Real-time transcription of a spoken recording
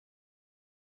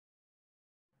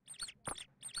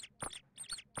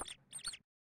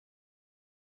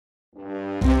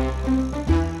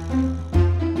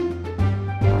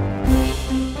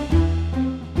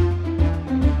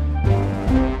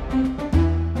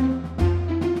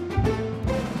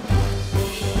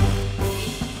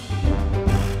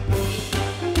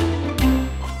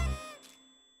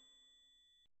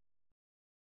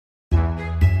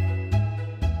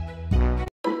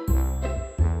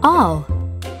All.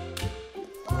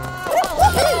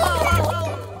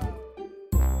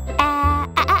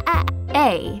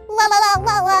 A.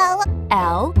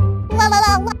 L.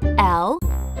 L.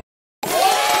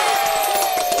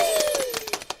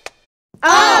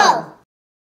 All.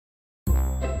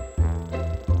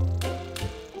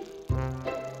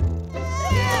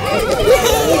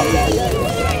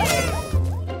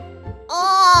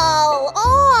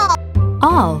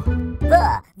 All.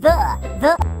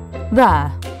 The.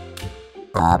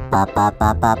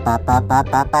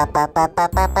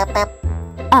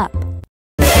 Up.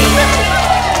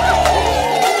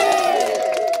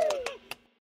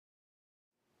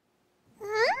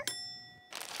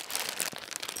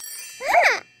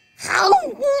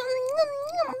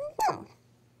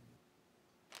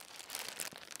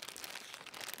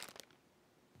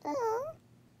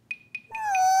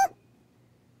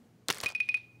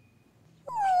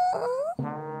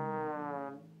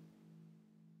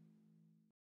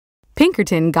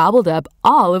 Pinkerton gobbled up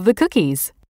all of the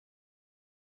cookies.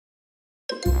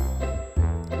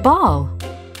 Ball.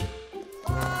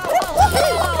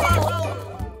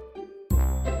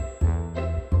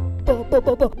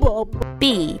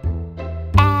 B.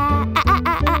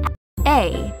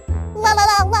 A.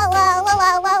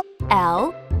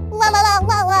 L.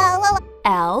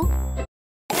 L.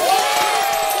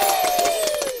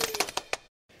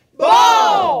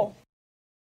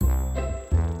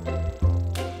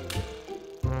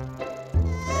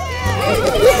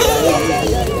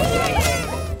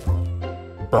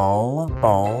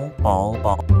 Ball.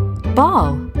 Ball.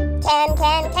 Ball. Can.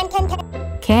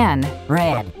 Can.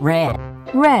 Red.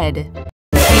 Red.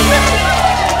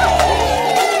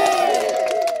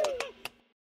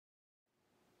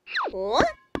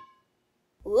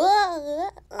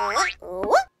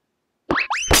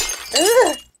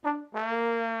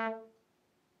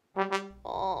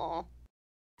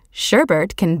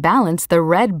 Sherbert can balance the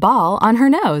red ball on her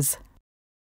nose.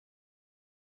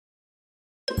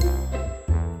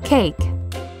 Cake.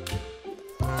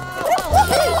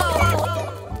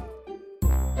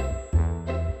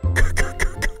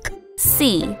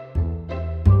 C.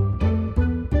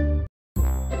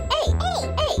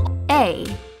 A.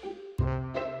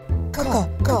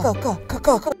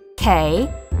 K.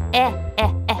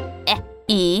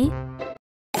 E.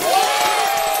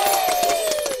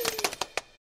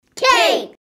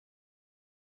 Cake.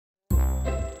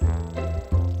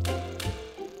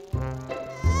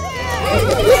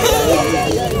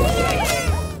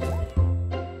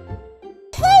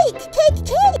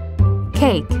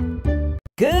 Cake.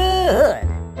 Good.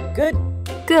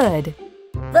 Good.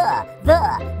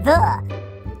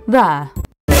 The.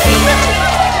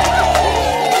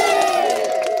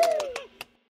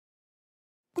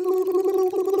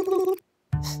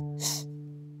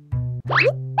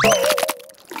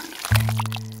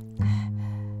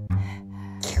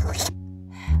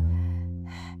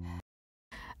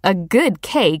 A good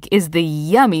cake is the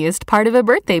yummiest part of a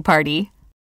birthday party.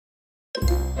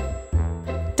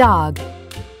 Dog.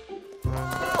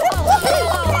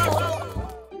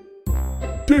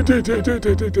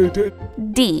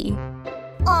 D.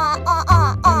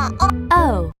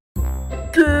 O.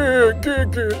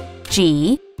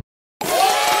 G.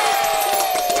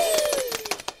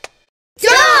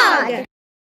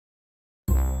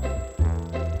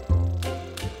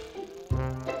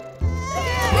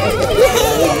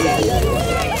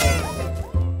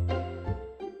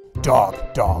 Dog.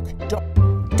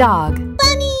 Dog.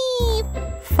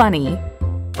 Funny.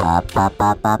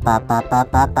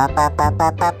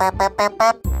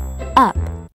 Up.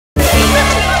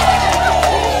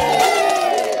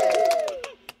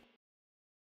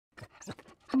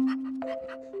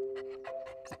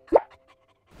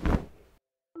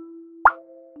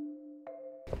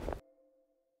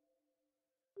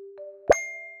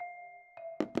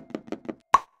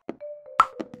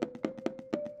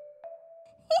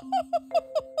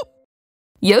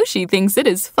 Yoshi thinks it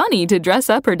is funny to dress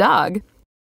up her dog.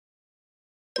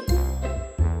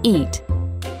 Eat.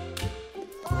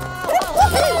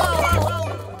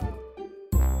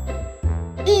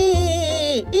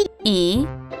 E.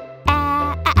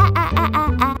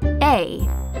 A.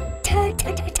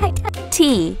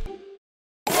 T.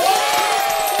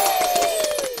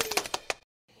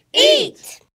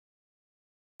 Eat.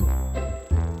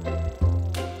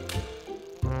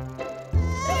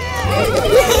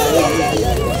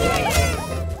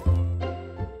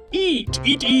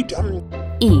 Eat.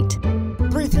 Eat.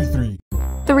 3.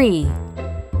 3.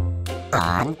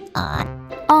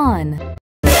 On.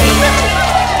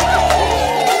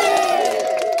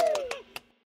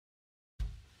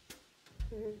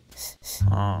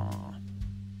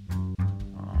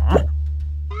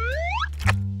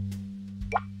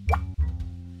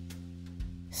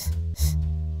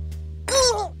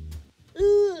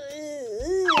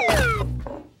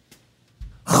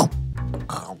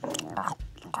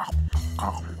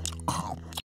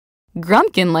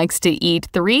 Grumpkin likes to eat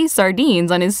 3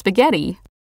 sardines on his spaghetti.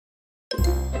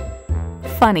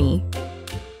 Funny.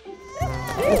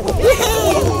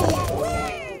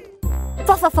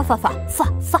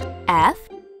 F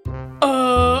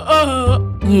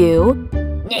U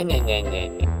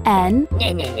N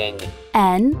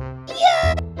N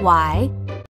Y.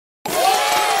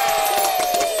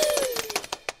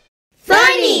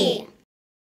 Funny.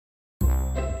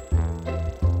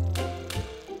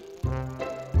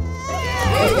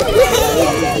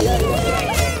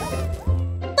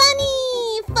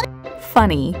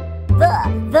 Funny.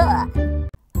 The.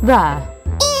 The.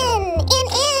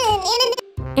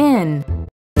 In.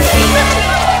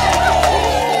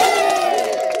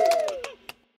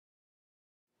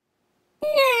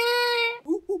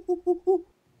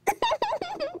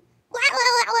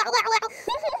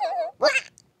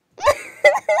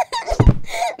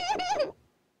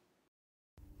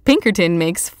 Pinkerton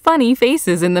makes funny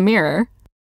faces in the mirror.